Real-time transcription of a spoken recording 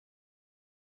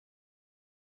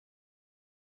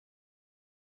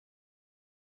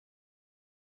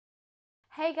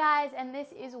Hey guys, and this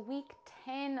is week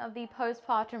 10 of the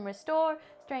Postpartum Restore,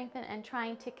 Strengthen and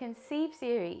Trying to Conceive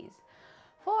series.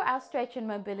 For our stretch and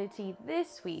mobility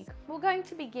this week, we're going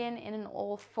to begin in an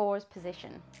all fours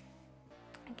position.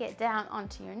 Get down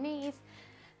onto your knees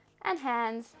and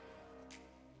hands.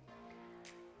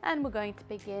 And we're going to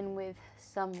begin with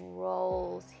some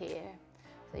rolls here.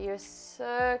 So you're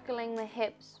circling the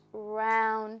hips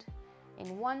round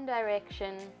in one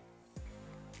direction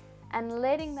and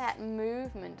letting that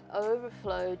movement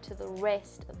overflow to the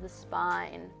rest of the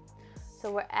spine. So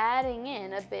we're adding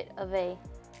in a bit of a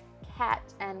cat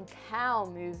and cow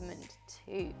movement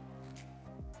too.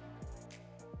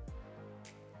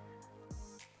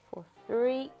 For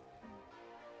 3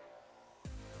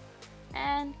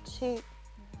 and 2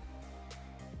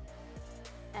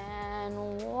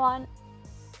 and 1.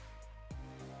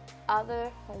 Other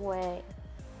way.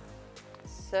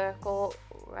 Circle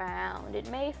round. It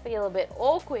may feel a bit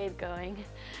awkward going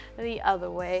the other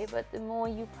way, but the more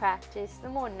you practice, the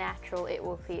more natural it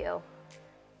will feel.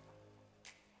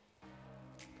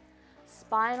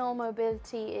 Spinal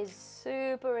mobility is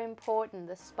super important.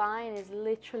 The spine is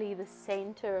literally the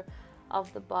center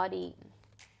of the body.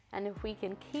 And if we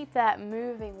can keep that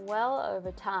moving well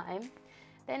over time,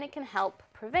 then it can help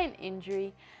prevent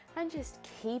injury and just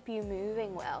keep you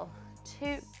moving well.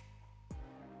 2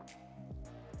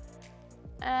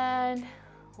 and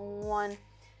 1.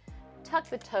 Tuck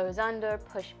the toes under,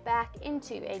 push back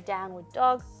into a downward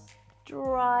dog.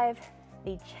 Drive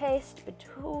the chest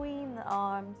between the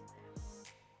arms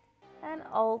and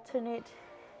alternate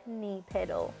knee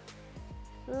pedal.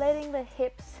 Letting the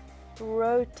hips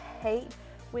rotate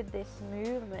with this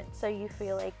movement so you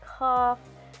feel a calf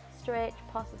stretch,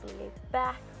 possibly a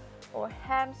back or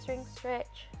hamstring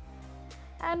stretch.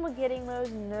 And we're getting those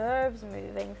nerves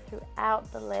moving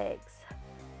throughout the legs.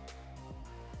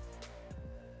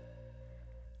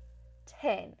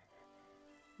 10,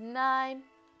 9,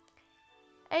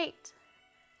 8,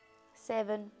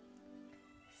 7,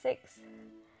 6,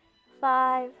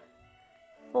 5,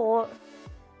 4,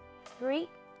 3,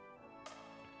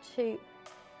 2,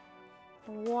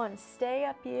 1. Stay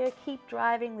up here, keep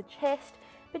driving the chest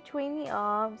between the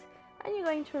arms, and you're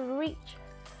going to reach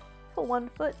for one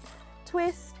foot,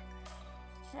 twist,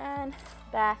 and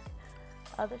back,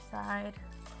 other side,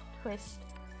 twist,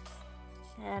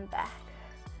 and back.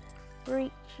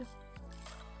 Reach,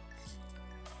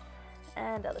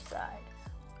 and other side.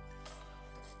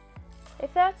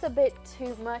 If that's a bit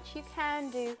too much, you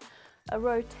can do a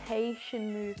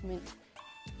rotation movement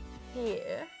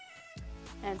here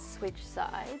and switch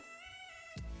sides.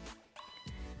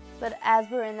 But as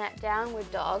we're in that downward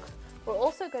dog, we're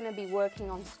also going to be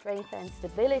working on strength and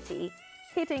stability,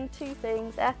 hitting 2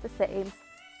 things at the same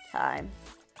time.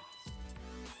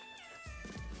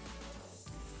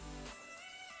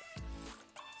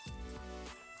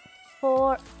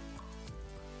 4,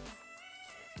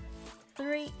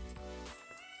 3,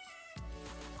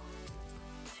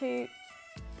 2,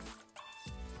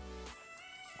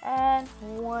 and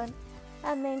 1.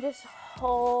 And then just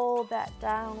hold that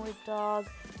downward dog.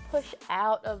 Push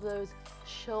out of those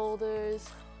shoulders.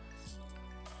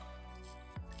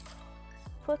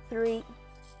 For 3,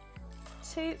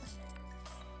 2,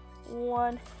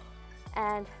 1,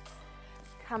 and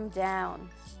come down.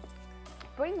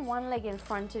 Bring one leg in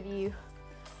front of you,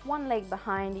 one leg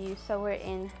behind you, so we're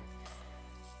in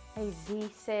a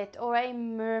V-set or a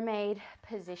mermaid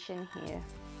position here.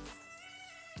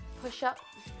 Push up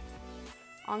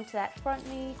onto that front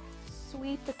knee,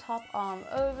 sweep the top arm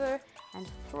over, and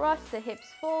thrust the hips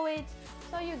forwards,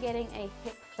 so you're getting a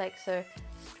hip flexor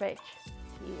stretch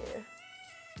here.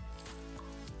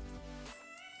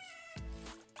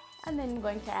 And then we're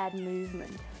going to add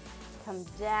movement. Come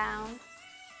down,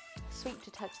 sweep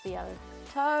to touch the other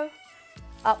toe,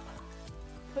 up,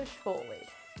 push forward,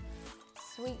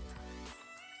 sweep,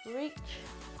 reach,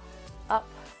 up,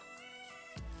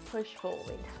 push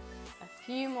forward. A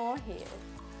few more here.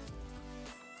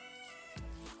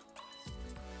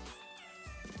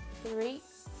 3,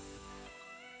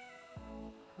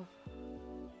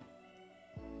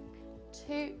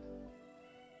 2,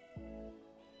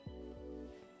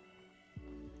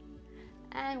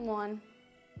 and 1.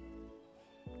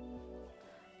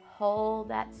 Hold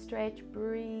that stretch,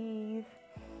 breathe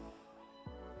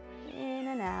in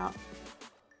and out.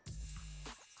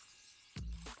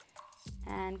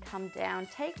 And come down.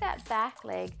 Take that back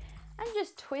leg and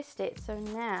just twist it. So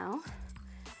now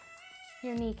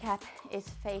your kneecap is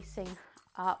facing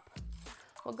up.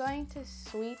 We're going to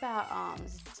sweep our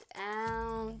arms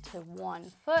down to one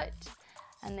foot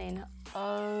and then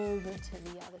over to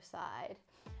the other side.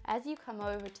 As you come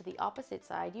over to the opposite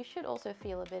side, you should also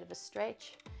feel a bit of a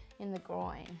stretch in the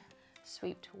groin.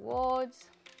 Sweep towards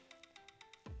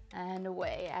and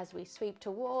away. As we sweep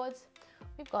towards,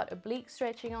 we've got oblique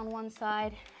stretching on one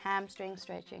side, hamstring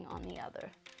stretching on the other.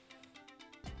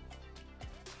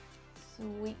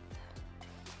 Sweep.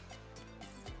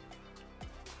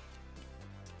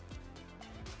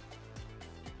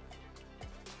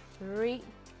 Three,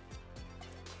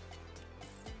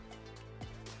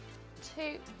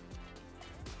 2,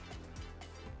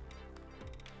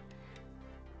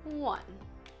 1.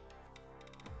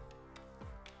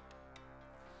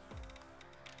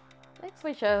 Let's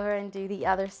switch over and do the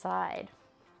other side.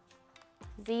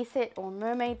 Z-sit or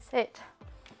mermaid sit.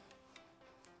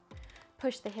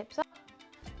 Push the hips up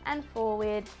and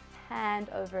forward, hand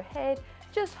over head.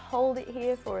 Just hold it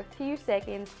here for a few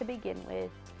seconds to begin with.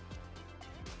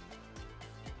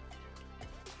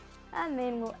 And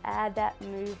then we'll add that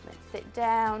movement. Sit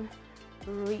down,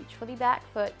 reach for the back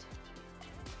foot,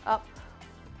 up,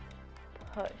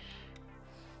 push,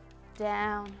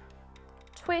 down,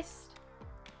 twist,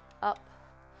 up,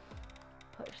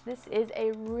 push. This is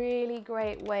a really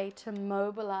great way to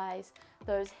mobilize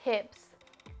those hips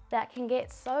that can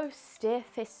get so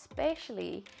stiff,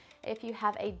 especially if you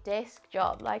have a desk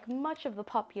job like much of the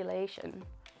population.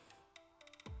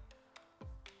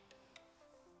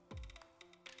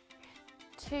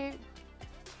 Two,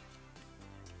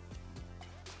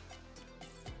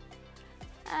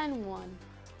 and 1.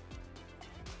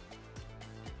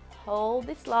 Hold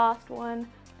this last one,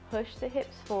 push the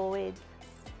hips forward.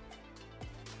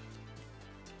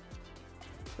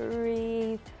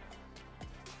 Breathe.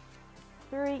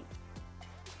 3,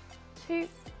 2,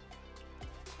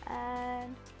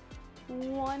 and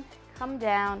 1. Come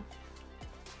down.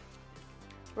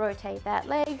 Rotate that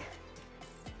leg,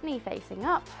 knee facing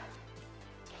up.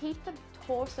 Keep the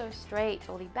torso straight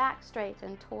or the back straight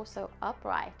and torso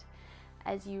upright.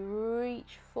 As you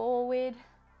reach forward,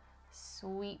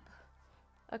 sweep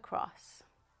across,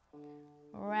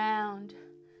 round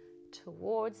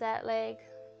towards that leg.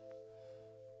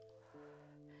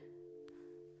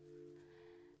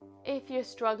 If you're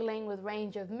struggling with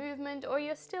range of movement or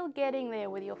you're still getting there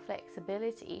with your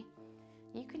flexibility,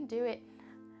 you can do it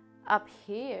up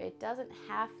here. It doesn't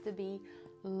have to be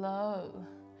low.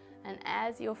 And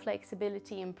as your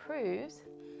flexibility improves,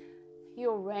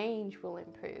 your range will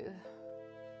improve.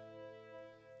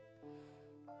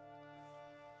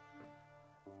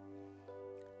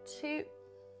 Two,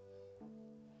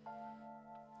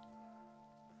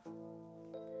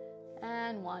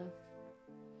 and 1.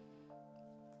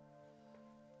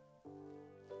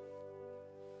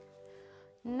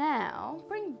 Now,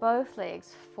 bring both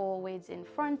legs forwards in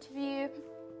front of you.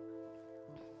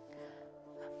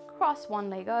 Cross one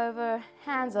leg over,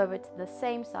 hands over to the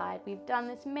same side. We've done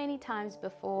this many times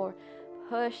before.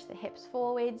 Push the hips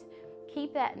forwards.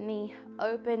 Keep that knee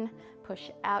open.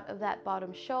 Push out of that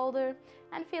bottom shoulder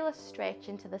and feel a stretch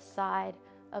into the side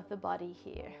of the body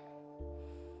here.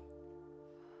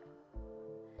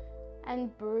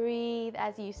 And breathe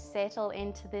as you settle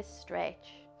into this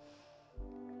stretch.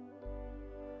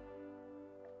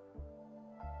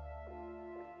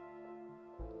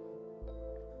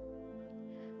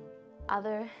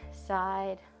 Other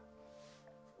side.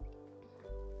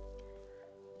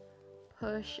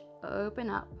 Push, open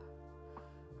up.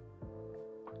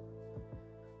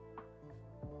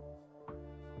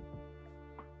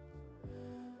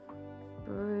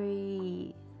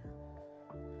 Breathe.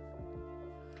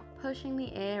 Pushing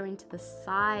the air into the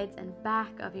sides and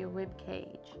back of your rib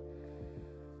cage.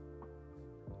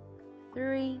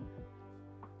 3,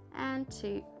 and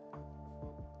 2,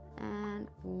 and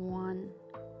 1.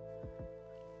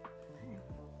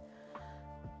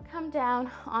 Come down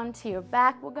onto your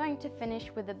back. We're going to finish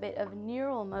with a bit of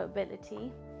neural mobility.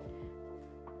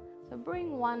 So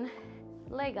bring one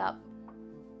leg up,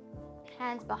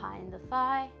 hands behind the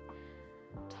thigh,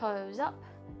 toes up.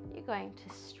 You're going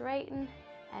to straighten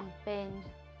and bend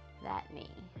that knee.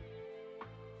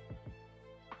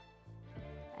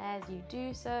 As you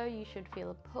do so, you should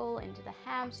feel a pull into the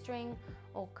hamstring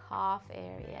or calf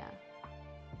area.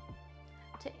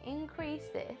 To increase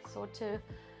this, or to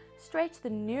stretch the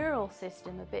neural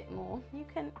system a bit more, you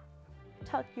can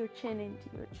tuck your chin into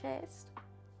your chest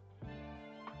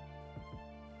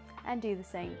and do the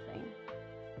same thing.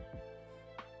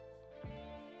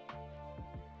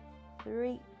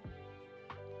 3,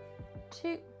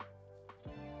 2,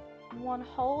 1.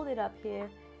 Hold it up here,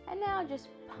 and now just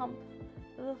pump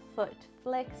the foot,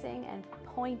 flexing and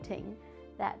pointing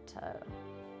that toe.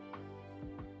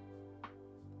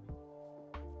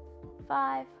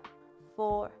 5,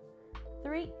 4,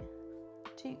 3,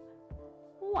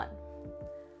 1.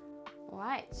 All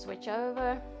right, switch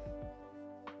over.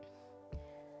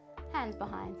 Hands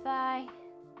behind thigh,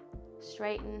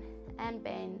 straighten and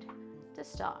bend to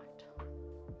start.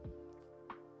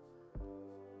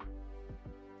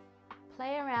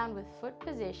 Play around with foot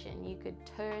position. You could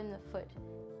turn the foot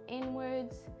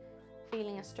inwards,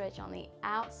 feeling a stretch on the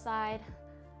outside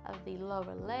of the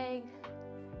lower leg.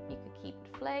 You could keep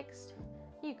it flexed.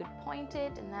 You could point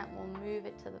it and that will move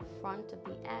it to the front of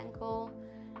the ankle,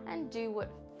 and do what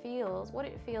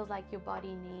it feels like your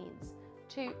body needs.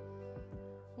 2,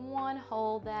 1,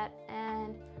 hold that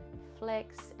and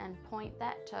flex and point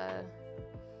that toe.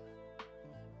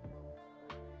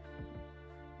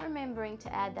 Remembering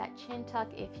to add that chin tuck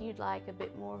if you'd like a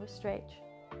bit more of a stretch.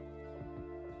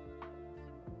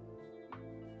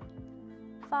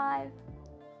 5,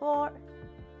 4,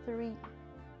 3,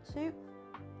 2,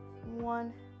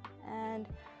 1, and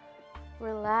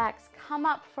relax. Come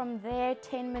up from there.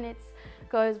 10 minutes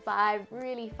goes by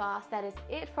really fast. That is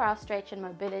it for our stretch and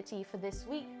mobility for this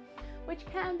week, which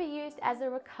can be used as a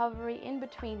recovery in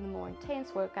between the more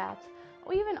intense workouts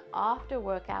or even after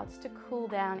workouts to cool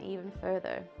down even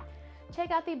further. Check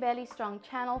out the Belly Strong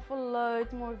channel for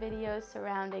loads more videos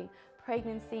surrounding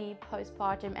pregnancy,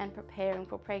 postpartum, and preparing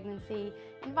for pregnancy.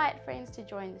 Invite friends to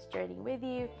join this journey with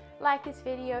you. Like this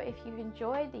video if you've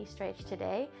enjoyed the stretch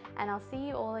today, and I'll see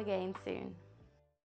you all again soon.